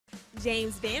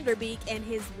James Beek and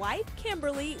his wife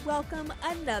Kimberly welcome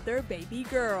another baby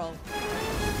girl.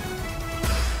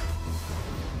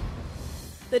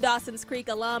 The Dawson's Creek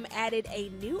alum added a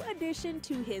new addition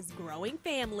to his growing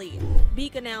family.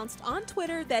 Beek announced on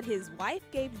Twitter that his wife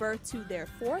gave birth to their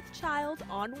fourth child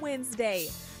on Wednesday.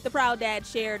 The proud dad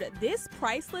shared this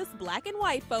priceless black and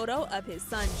white photo of his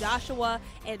son Joshua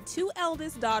and two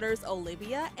eldest daughters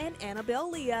Olivia and Annabelle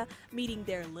Leah meeting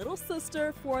their little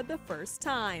sister for the first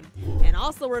time, and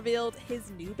also revealed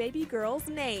his new baby girl's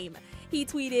name. He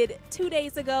tweeted, "2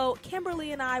 days ago,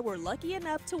 Kimberly and I were lucky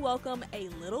enough to welcome a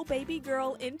little baby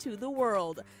girl into the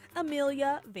world,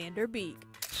 Amelia Beek."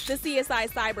 The CSI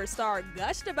Cyber star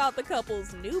gushed about the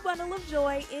couple's new bundle of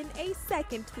joy in a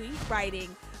second tweet,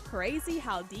 writing, "Crazy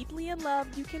how deeply in love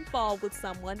you can fall with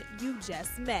someone you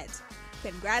just met.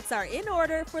 Congrats are in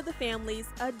order for the family's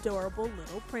adorable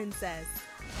little princess."